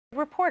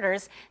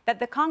reporters that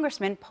the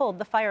congressman pulled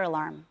the fire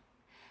alarm.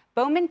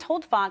 Bowman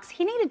told Fox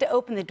he needed to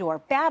open the door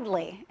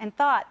badly and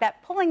thought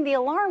that pulling the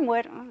alarm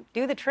would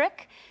do the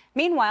trick.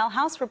 Meanwhile,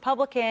 House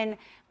Republican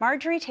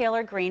Marjorie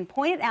Taylor Greene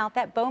pointed out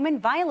that Bowman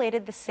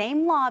violated the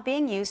same law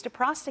being used to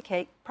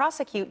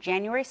prosecute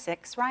January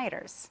 6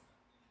 rioters.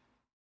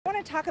 I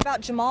want to talk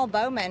about Jamal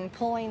Bowman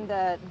pulling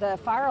the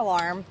fire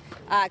alarm.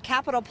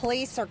 Capitol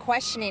Police are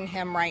questioning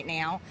him right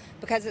now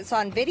because it's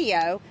on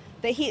video.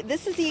 That he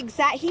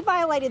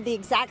violated the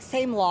exact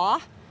same law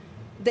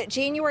that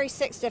January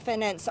 6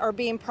 defendants are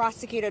being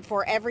prosecuted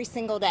for every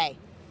single day.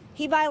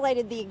 He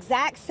violated the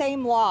exact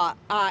same law,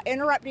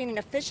 interrupting an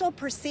official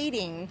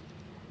proceeding,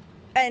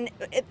 and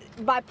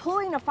by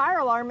pulling a fire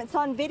alarm. It's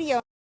on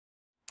video.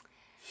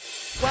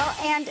 Well,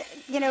 and,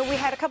 you know, we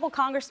had a couple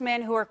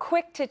congressmen who are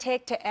quick to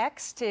take to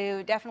X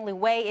to definitely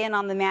weigh in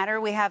on the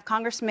matter. We have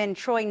Congressman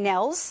Troy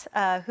Nehls,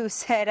 who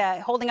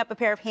said, holding up a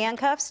pair of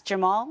handcuffs,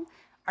 Jamal,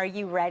 are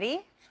you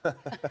ready?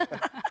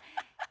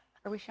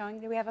 Are we showing,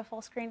 do we have a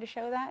full screen to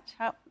show that?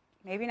 Oh,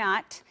 maybe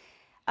not.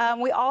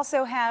 We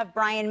also have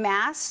Brian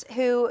Mast,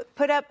 who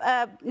put up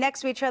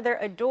next to each other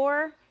a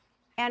door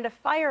and a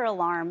fire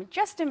alarm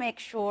just to make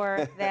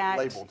sure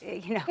that,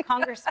 you know,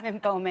 Congressman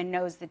Bowman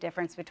knows the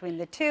difference between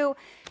the two.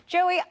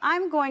 Joey,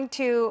 I'm going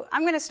to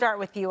start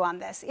with you on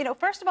this. You know,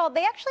 first of all,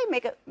 they actually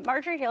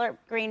Marjorie Taylor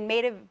Greene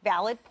made a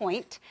valid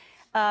point.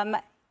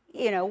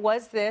 You know,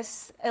 was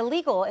this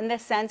illegal in the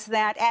sense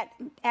that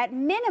at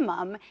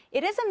minimum,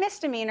 it is a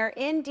misdemeanor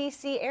in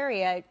D.C.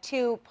 area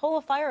to pull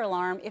a fire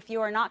alarm if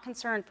you are not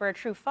concerned for a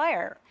true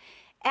fire.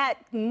 At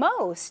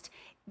most,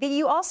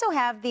 you also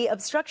have the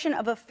obstruction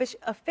of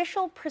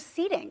official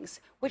proceedings,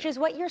 which is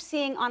what you're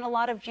seeing on a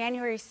lot of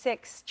January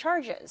 6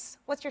 charges.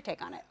 What's your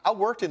take on it? I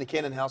worked in the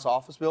Cannon House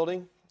office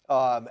building.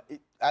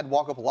 I'd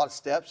walk up a lot of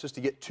steps just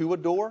to get to a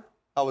door.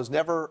 I was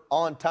never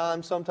on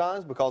time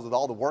sometimes because of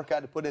all the work I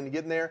had to put in to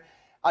get in there.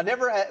 I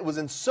never was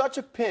in such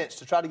a pinch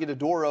to try to get a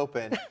door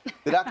open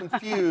that I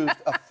confused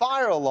a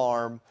fire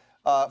alarm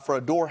for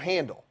a door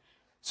handle.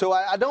 So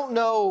I don't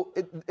know,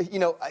 you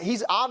know,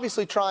 he's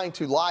obviously trying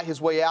to lie his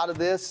way out of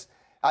this.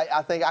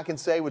 I think I can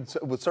say with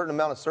a certain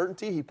amount of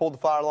certainty he pulled the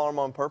fire alarm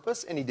on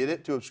purpose, and he did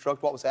it to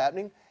obstruct what was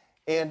happening.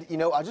 And, you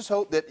know, I just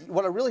hope that,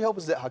 what I really hope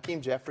is that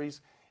Hakeem Jeffries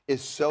is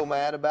so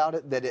mad about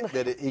it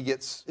that he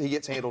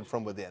gets handled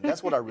from within.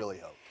 That's what I really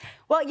hope.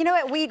 Well, you know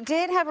what? We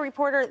did have a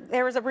reporter.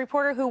 There was a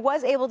reporter who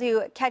was able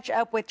to catch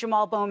up with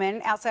Jamal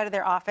Bowman outside of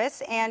their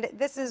office, and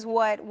this is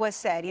what was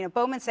said. You know,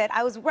 Bowman said,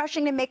 "I was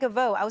rushing to make a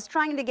vote. I was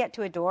trying to get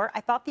to a door.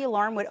 I thought the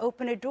alarm would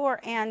open a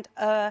door." And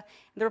the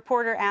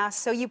reporter asked,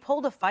 "So you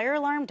pulled a fire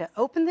alarm to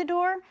open the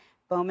door?"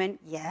 Bowman,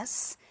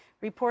 "Yes."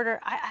 Reporter,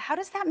 "How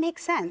does that make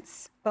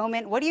sense?"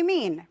 Bowman, "What do you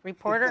mean?"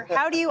 Reporter,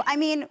 I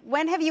mean,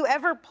 when have you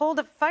ever pulled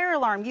a fire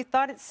alarm? You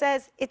thought it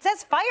says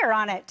fire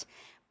on it."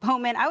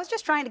 Bowman, "I was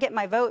just trying to get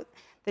my vote.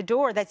 The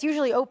door that's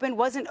usually open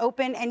wasn't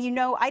open, and you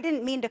know, I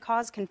didn't mean to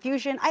cause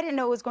confusion. I didn't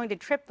know it was going to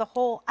trip the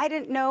hole. I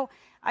didn't know.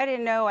 I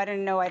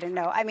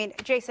mean,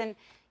 Jason,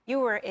 you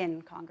were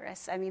in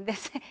Congress. I mean,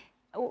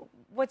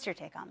 what's your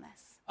take on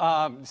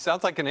this?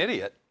 Sounds like an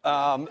idiot.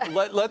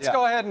 Let's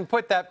go ahead and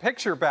put that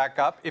picture back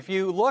up. If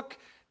you look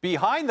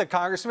behind the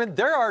congressman,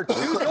 there are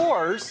two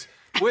doors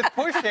with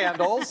push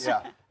handles.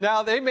 Yeah.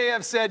 Now, they may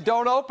have said,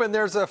 don't open,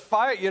 there's a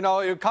fire, you know,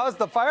 it caused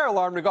the fire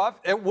alarm to go off.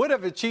 It would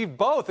have achieved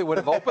both. It would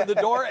have opened the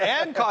door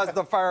and caused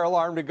the fire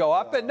alarm to go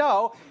up. But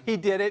no, he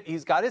did it.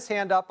 He's got his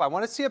hand up. I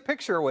want to see a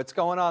picture of what's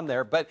going on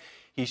there. But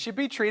he should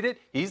be treated.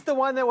 He's the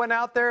one that went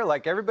out there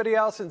like everybody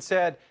else and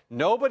said,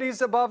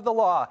 nobody's above the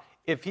law.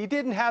 If he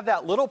didn't have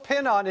that little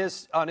pin on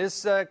his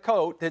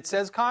coat that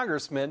says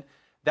congressman,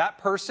 that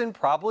person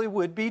probably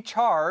would be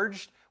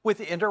charged with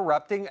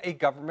interrupting a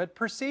government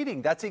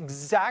proceeding. That's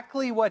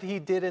exactly what he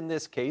did in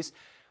this case.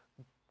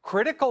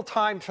 Critical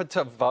time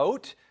to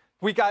vote.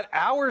 We got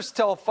hours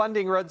till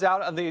funding runs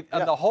out on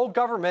the whole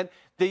government.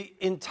 The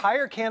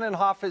entire Cannon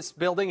office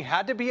building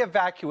had to be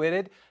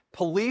evacuated.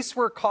 Police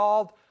were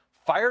called,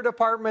 fire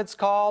departments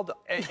called,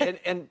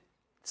 and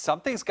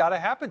something's got to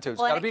happen to it.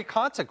 It's got to be a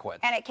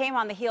consequence. And it came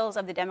on the heels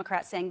of the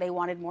Democrats saying they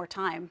wanted more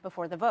time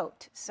before the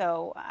vote.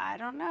 So I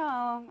don't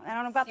know. I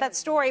don't know about that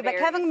story. But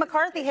Kevin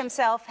McCarthy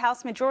himself,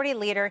 House Majority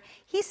Leader,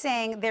 he's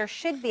saying there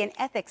should be an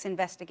ethics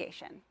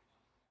investigation.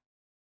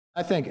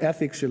 I think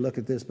ethics should look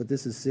at this, but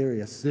this is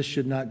serious. This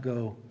should not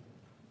go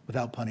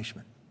without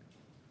punishment.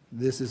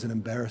 This is an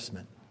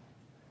embarrassment.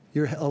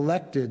 You're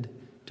elected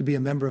to be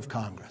a member of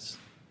Congress.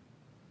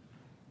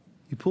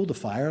 You pulled a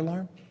fire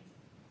alarm?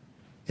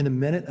 In a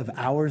minute of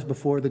hours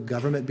before the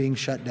government being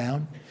shut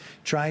down,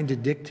 trying to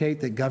dictate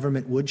that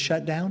government would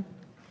shut down?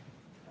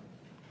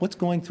 What's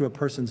going through a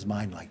person's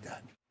mind like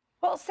that?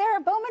 Well, Sarah,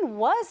 Bowman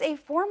was a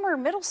former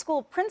middle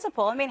school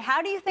principal. I mean,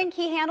 how do you think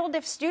he handled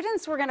if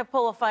students were going to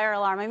pull a fire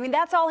alarm? I mean,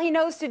 that's all he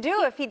knows to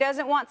do if he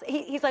doesn't want...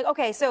 He's like,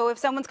 okay, so if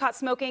someone's caught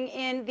smoking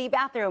in the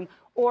bathroom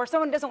or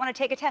someone doesn't want to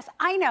take a test,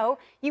 I know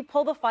you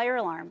pull the fire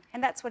alarm.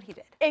 And that's what he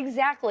did.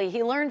 Exactly.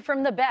 He learned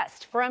from the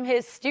best, from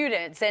his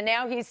students, and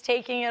now he's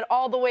taking it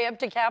all the way up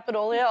to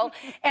Capitol Hill.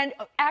 And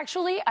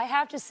actually, I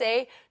have to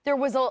say, there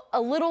was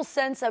a little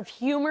sense of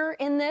humor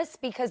in this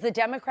because the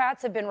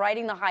Democrats have been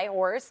riding the high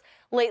horse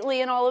lately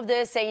in all of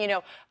this, saying, you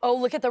know, oh,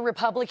 look at the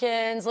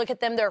Republicans, look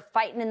at them, they're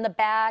fighting in the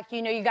back.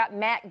 You know, you got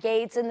Matt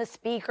Gaetz and the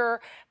speaker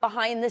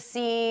behind the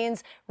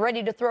scenes,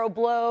 ready to throw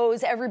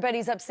blows.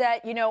 Everybody's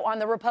upset, you know, on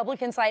the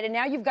Republican side. And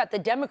now you've got the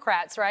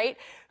Democrats, right,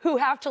 who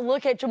have to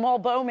look at Jamal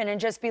Bowman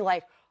and just be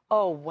like,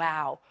 oh,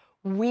 wow,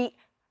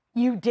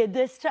 you did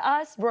this to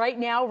us right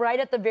now, right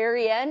at the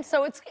very end.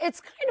 So it's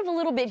kind of a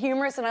little bit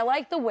humorous, and I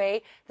like the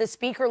way the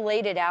speaker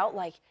laid it out,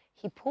 like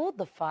he pulled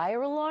the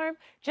fire alarm,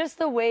 just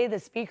the way the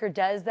speaker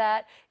does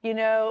that. You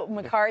know,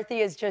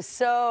 McCarthy is just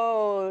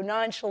so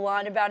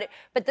nonchalant about it.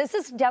 But this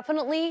is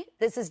definitely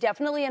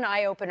an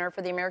eye-opener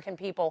for the American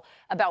people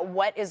about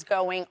what is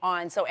going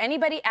on. So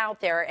anybody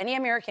out there, any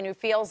American who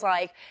feels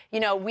like, you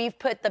know, we've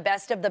put the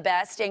best of the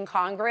best in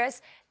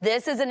Congress,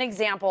 this is an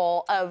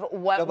example of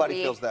what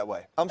Nobody feels that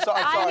way. I'm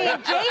sorry. I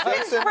mean,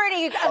 Jason's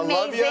pretty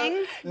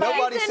amazing.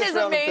 Nobody Jason sits is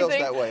around and feels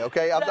amazing. that way,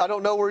 okay? I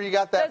don't know where you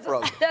got that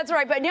from. That's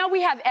right. But now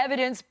we have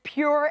evidence,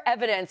 pure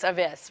evidence of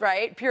this,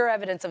 right? Pure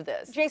evidence of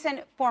this.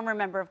 Jason, former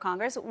member of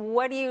Congress,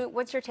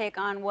 what's your take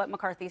on what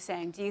McCarthy's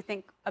saying? Do you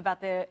think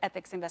about the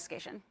ethics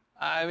investigation?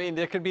 I mean,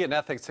 there could be an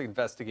ethics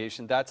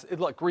investigation.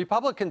 Look,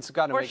 Republicans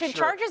got to make sure. Or should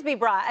charges be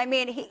brought? I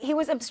mean, he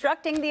was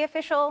obstructing the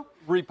official.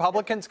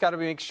 Republicans got to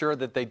make sure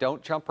that they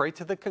don't jump right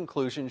to the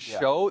conclusion.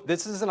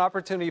 This is an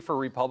opportunity for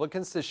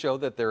Republicans to show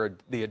that they're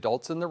the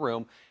adults in the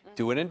room.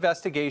 Do an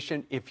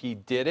investigation. If he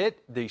did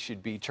it, they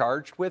should be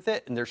charged with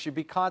it, and there should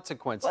be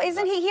consequences. Well,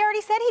 isn't he? He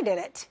already said he did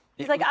it.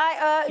 He's like,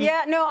 I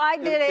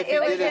did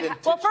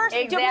it. Well, first,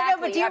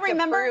 exactly. do you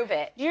remember? Prove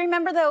it. Do you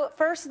remember though?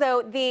 First,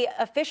 though, the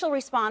official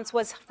response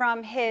was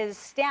from his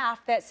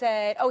staff that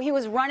said, "Oh, he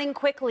was running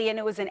quickly and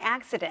it was an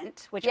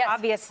accident," which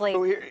obviously.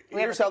 So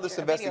here's how this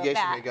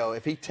investigation may go.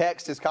 If he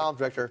texts his comms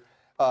director,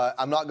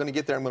 I'm not going to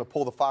get there. I'm going to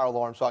pull the fire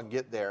alarm so I can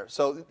get there.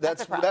 So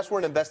that's where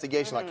an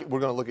investigation, like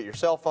we're going to look at your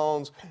cell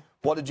phones.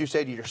 What did you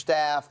say to your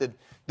staff?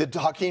 Did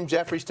Hakeem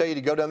Jeffries tell you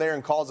to go down there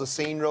and cause a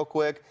scene real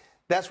quick?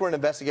 That's where an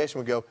investigation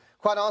would go.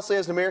 Quite honestly,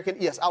 as an American,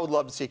 yes, I would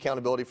love to see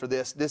accountability for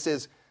this. This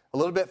is a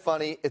little bit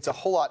funny. It's a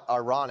whole lot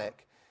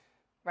ironic.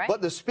 Right.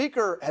 But the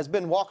speaker has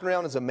been walking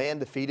around as a man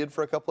defeated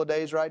for a couple of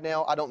days right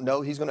now. I don't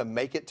know he's going to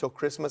make it till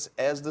Christmas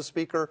as the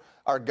speaker.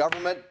 Our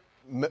government,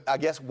 I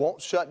guess,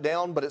 won't shut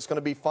down, but it's going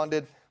to be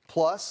funded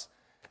plus.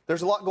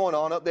 There's a lot going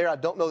on up there. I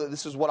don't know that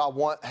this is what I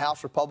want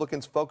House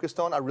Republicans focused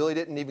on. I really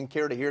didn't even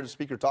care to hear the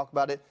speaker talk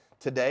about it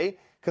today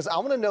because I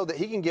want to know that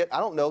he can get, I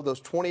don't know, those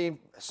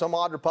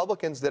 20-some-odd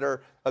Republicans that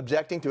are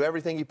objecting to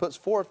everything he puts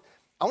forth.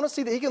 I want to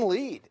see that he can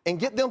lead and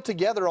get them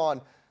together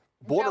on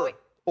border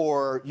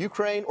or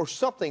Ukraine or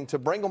something to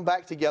bring them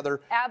back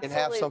together and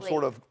have some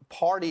sort of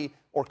party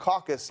or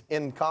caucus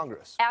in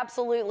Congress.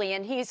 Absolutely,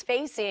 and he's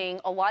facing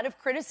a lot of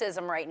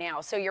criticism right now.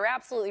 So you're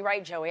absolutely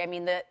right, Joey. I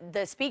mean,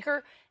 the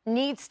speaker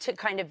needs to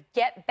kind of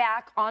get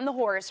back on the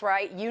horse,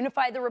 right?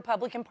 Unify the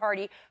Republican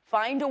Party,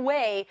 find a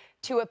way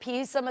to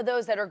appease some of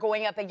those that are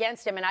going up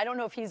against him. And I don't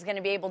know if he's going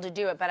to be able to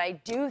do it, but I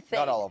do think...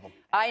 Not all of them.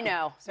 I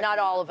know, not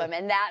all of them,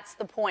 and that's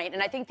the point.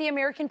 And I think the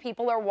American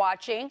people are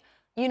watching,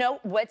 you know,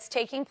 what's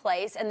taking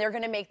place, and they're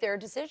going to make their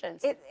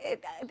decisions.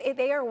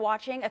 They are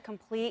watching a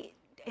complete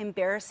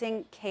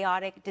embarrassing,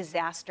 chaotic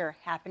disaster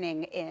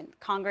happening in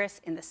Congress,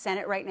 in the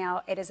Senate right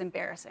now. It is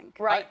embarrassing.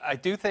 Right. I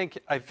do think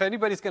if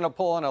anybody's going to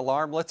pull an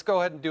alarm, let's go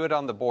ahead and do it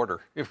on the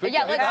border. If we Yeah,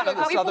 get let's on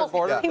do the it. southern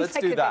border, let's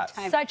do that.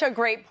 Such a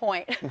great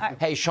point.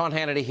 Hey, Sean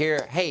Hannity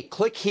here. Hey,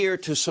 click here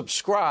to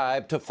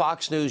subscribe to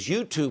Fox News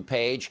YouTube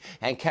page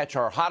and catch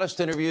our hottest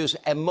interviews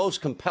and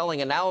most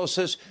compelling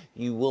analysis.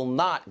 You will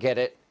not get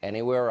it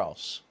anywhere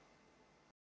else.